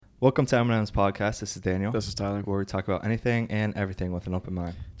Welcome to M&M's podcast. This is Daniel. This is Tyler. Where we talk about anything and everything with an open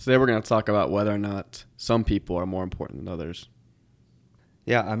mind. Today we're going to talk about whether or not some people are more important than others.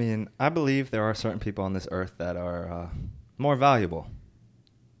 Yeah, I mean, I believe there are certain people on this earth that are more valuable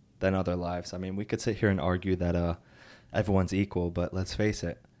than other lives. I mean, we could sit here and argue that everyone's equal, but let's face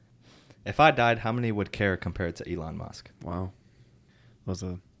it. If I died, how many would care compared to Elon Musk? Wow. That was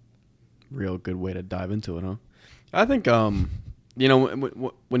a real good way to dive into it, huh? I think,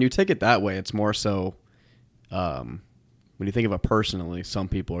 when you take it that way, it's more so when you think of it personally, some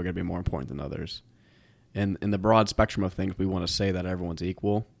people are going to be more important than others. And in the broad spectrum of things, we want to say that everyone's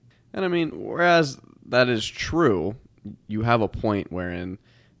equal. And I mean, whereas that is true, you have a point wherein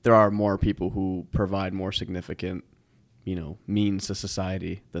there are more people who provide more significant, means to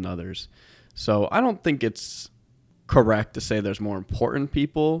society than others. So I don't think it's correct to say there's more important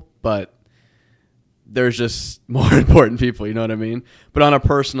people, but there's just more important people, you know what I mean? But on a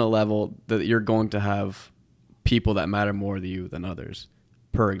personal level, that you're going to have people that matter more to you than others.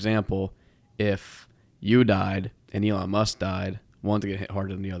 For example, if you died and Elon Musk died, one's going to hit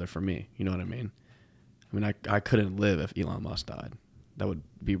harder than the other for me. You know what I mean? I mean, I couldn't live if Elon Musk died. That would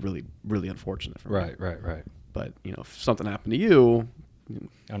be really, really unfortunate for me. Right. But, if something happened to you...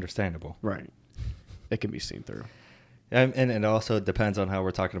 Understandable. Right. It can be seen through. And it also depends on how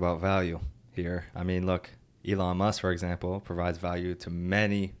we're talking about value here. I mean, look, Elon Musk, for example, provides value to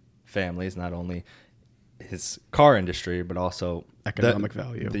many families, not only his car industry, but also economic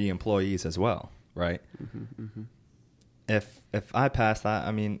value, the employees as well, right? Mm-hmm. If I pass that,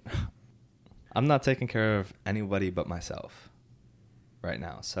 I mean, I'm not taking care of anybody but myself right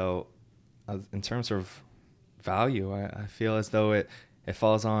now. So in terms of value, I feel as though it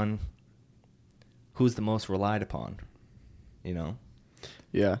falls on who's the most relied upon,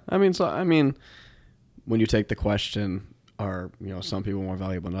 Yeah. I mean, when you take the question, are, some people more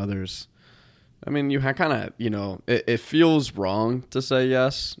valuable than others? I mean, you kind of, it feels wrong to say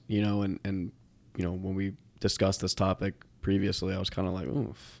yes, and when we discussed this topic previously, I was kind of like,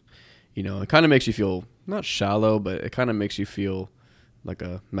 oof, it kind of makes you feel not shallow, but it kind of makes you feel like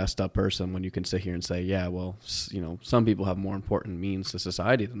a messed up person when you can sit here and say, yeah, well, some people have more important means to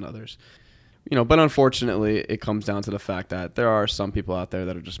society than others. But unfortunately, it comes down to the fact that there are some people out there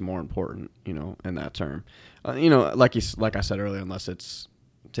that are just more important, in that term. Like I said earlier, unless it's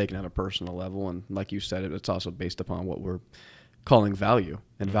taken at a personal level, and like you said, it's also based upon what we're calling value,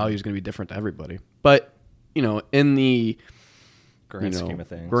 and value is going to be different to everybody. But in the grand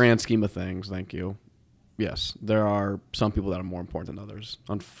scheme of things, thank you. Yes, there are some people that are more important than others.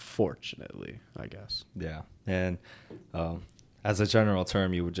 Unfortunately, I guess. Yeah, and as a general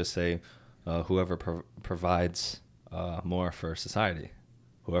term, you would just say. Whoever provides more for society,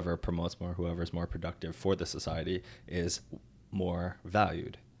 whoever promotes more, whoever is more productive for the society is more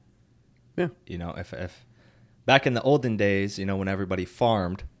valued. Yeah. If back in the olden days, when everybody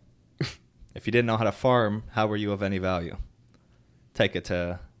farmed, if you didn't know how to farm, how were you of any value? Take it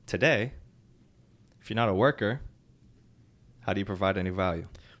to today. If you're not a worker, how do you provide any value?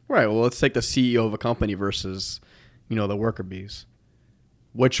 Right. Well, let's take the CEO of a company versus, the worker bees.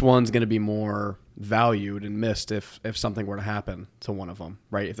 Which one's going to be more valued and missed if something were to happen to one of them,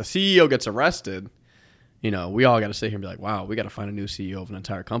 right? If the CEO gets arrested, we all got to sit here and be like, wow, we got to find a new CEO of an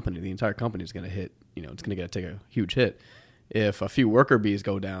entire company. The entire company is going to hit, it's going to take a huge hit. If a few worker bees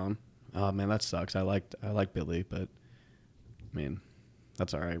go down, oh man, that sucks. I like Billy, but man,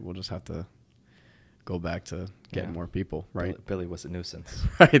 that's all right. We'll just have to go back to getting more people, right? Billy was a nuisance.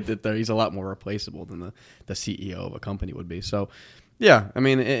 Right, he's a lot more replaceable than the CEO of a company would be. So, yeah, I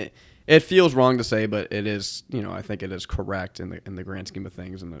mean, it feels wrong to say, but it is, I think it is correct in the grand scheme of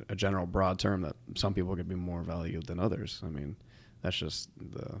things, in a general broad term, that some people could be more valued than others. I mean, that's just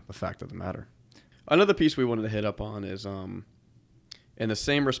the fact of the matter. Another piece we wanted to hit up on is, in the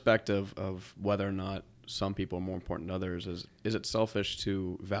same respect of whether or not some people are more important than others, is it selfish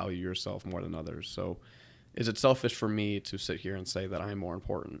to value yourself more than others? So is it selfish for me to sit here and say that I'm more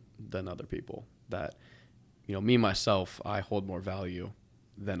important than other people, that me, myself, I hold more value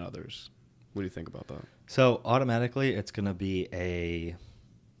than others? What do you think about that? So automatically it's going to be a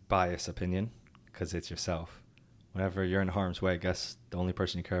biased opinion because it's yourself. Whenever you're in harm's way, I guess the only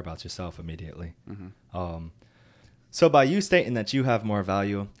person you care about is yourself immediately. Mm-hmm. So by you stating that you have more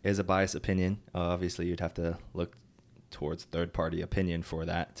value is a biased opinion. Obviously, you'd have to look towards third-party opinion for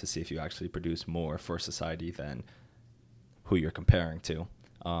that to see if you actually produce more for society than who you're comparing to.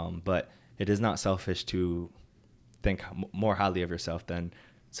 But it is not selfish to think more highly of yourself than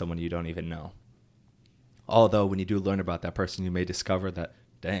someone you don't even know. Although when you do learn about that person, you may discover that,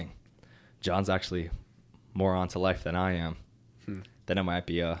 dang, John's actually more onto life than I am. Then it might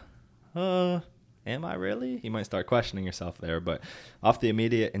be a am I really? You might start questioning yourself there. But off the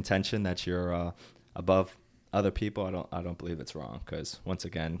immediate intention that you're above other people, I don't believe it's wrong, because once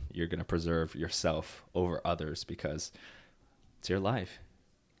again, you're going to preserve yourself over others because it's your life.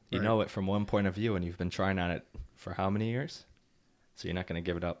 You Right. know it from one point of view, and you've been trying on it for how many years? So you're not going to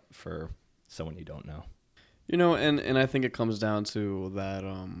give it up for someone you don't know. You know, and I think it comes down to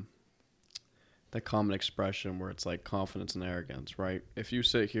that common expression where it's like confidence and arrogance, right? If you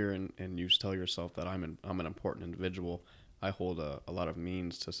sit here and you tell yourself that I'm an important individual, I hold a lot of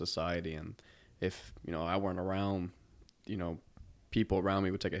means to society, and if, you know, I weren't around, you know, people around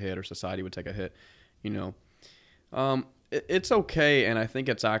me would take a hit or society would take a hit, you know. It's okay, and I think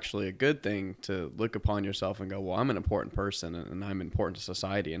it's actually a good thing to look upon yourself and go, well, I'm an important person, and I'm important to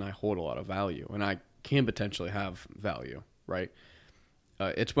society, and I hold a lot of value, and I can potentially have value, right?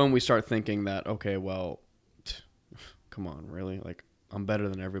 It's when we start thinking that, okay, well, come on, really? Like, I'm better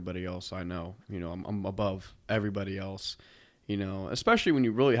than everybody else I know. You know, I'm above everybody else. You know, especially when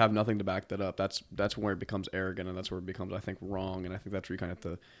you really have nothing to back that up. That's where it becomes arrogant, and that's where it becomes, I think, wrong. And I think that's where you kind of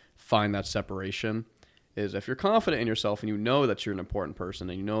have to find that separation. Is if you're confident in yourself and you know that you're an important person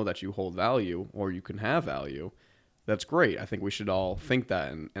and you know that you hold value or you can have value, that's great. I think we should all think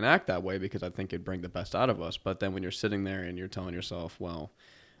that and act that way, because I think it'd bring the best out of us. But then when you're sitting there and you're telling yourself, well,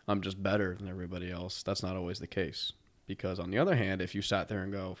 I'm just better than everybody else, that's not always the case. Because on the other hand, if you sat there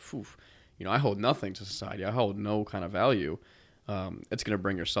and go, phew, you know, I hold nothing to society, I hold no kind of value, it's going to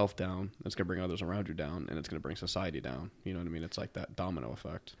bring yourself down, it's going to bring others around you down, and it's going to bring society down. You know what I mean? It's like that domino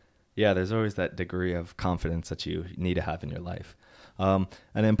effect. Yeah, there's always that degree of confidence that you need to have in your life. An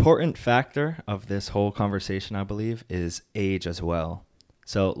important factor of this whole conversation, I believe, is age as well.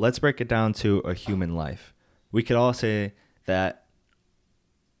 So let's break it down to a human life. We could all say that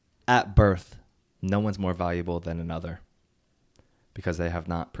at birth, no one's more valuable than another because they have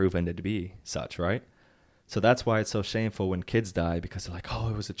not proven it to be such, right? So that's why it's so shameful when kids die, because they're like, oh,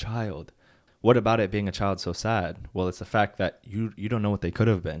 it was a child. What about it being a child so sad? Well, it's the fact that you don't know what they could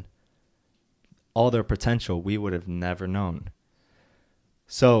have been. All their potential we would have never known.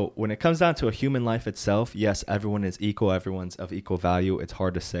 So when it comes down to a human life itself, yes, everyone is equal. Everyone's of equal value. It's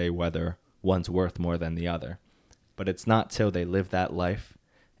hard to say whether one's worth more than the other. But it's not till they live that life,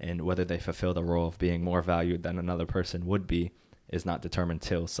 and whether they fulfill the role of being more valued than another person would be is not determined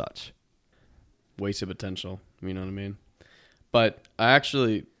till such. Wasted potential. You know what I mean? But I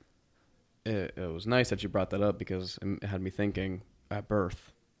actually, it was nice that you brought that up, because it had me thinking at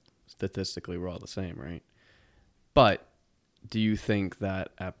birth, statistically, we're all the same, right? But do you think that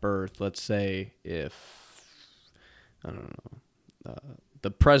at birth, let's say if, I don't know,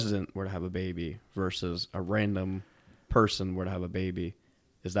 the president were to have a baby versus a random person were to have a baby,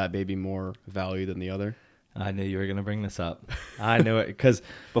 is that baby more valued than the other? I knew you were going to bring this up. I knew it, because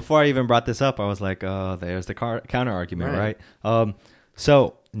before I even brought this up, I was like, oh, there's the counter argument, right?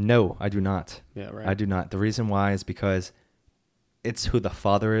 So, no, I do not. Yeah, right. I do not. The reason why is because it's who the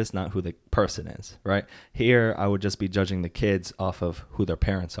father is, not who the person is, right? Here, I would just be judging the kids off of who their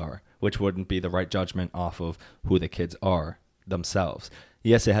parents are, which wouldn't be the right judgment off of who the kids are themselves.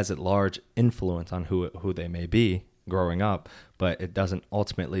 Yes, it has a large influence on who they may be growing up, but it doesn't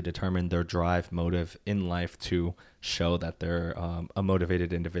ultimately determine their drive, motive in life to show that they're a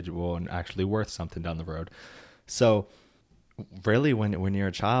motivated individual and actually worth something down the road. So really, when you're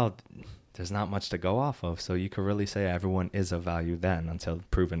a child, there's not much to go off of. So you could really say everyone is of value then until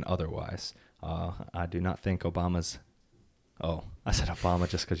proven otherwise. I do not think Obama's... Oh, I said Obama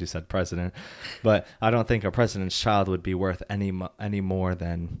just because you said president. But I don't think a president's child would be worth any more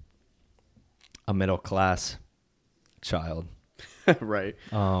than a middle-class child. Right.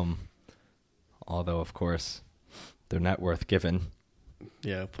 Although, of course, their net worth given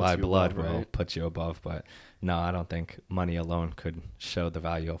by blood will put you above. But no, I don't think money alone could show the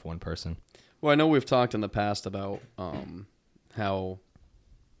value of one person. Well, I know we've talked in the past about how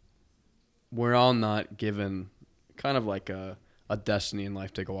we're all not given kind of like a destiny in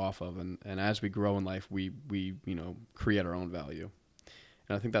life to go off of, and as we grow in life, we create our own value.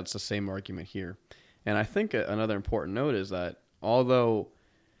 And I think that's the same argument here. And I think another important note is that although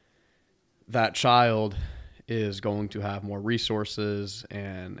that child is going to have more resources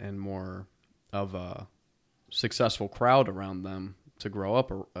and more of a successful crowd around them to grow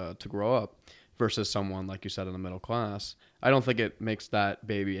up versus someone, like you said, in the middle class, I don't think it makes that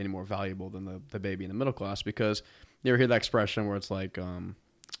baby any more valuable than the baby in the middle class, because you ever hear that expression where it's like,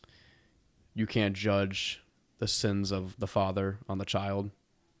 you can't judge the sins of the father on the child.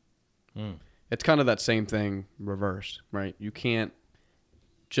 It's kind of that same thing reversed, right? You can't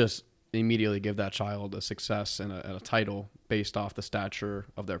just immediately give that child a success and a title based off the stature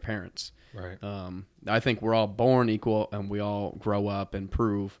of their parents. Right. I think we're all born equal, and we all grow up and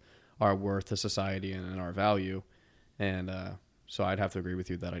prove our worth to society and our value. And so I'd have to agree with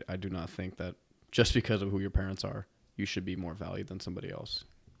you that I do not think that just because of who your parents are, you should be more valued than somebody else.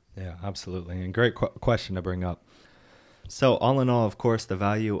 Yeah, absolutely. And great question to bring up. So all in all, of course, the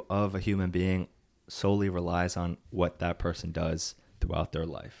value of a human being solely relies on what that person does throughout their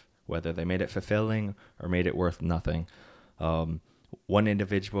life, whether they made it fulfilling or made it worth nothing. One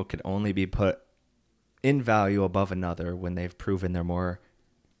individual can only be put in value above another when they've proven they're more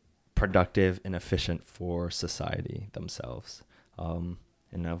productive and efficient for society themselves.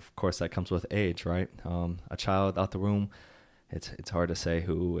 And of course, that comes with age, right? A child out the womb, it's hard to say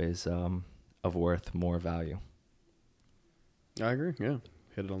who is of worth more value. I agree. Yeah.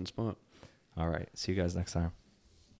 Hit it on the spot. All right. See you guys next time.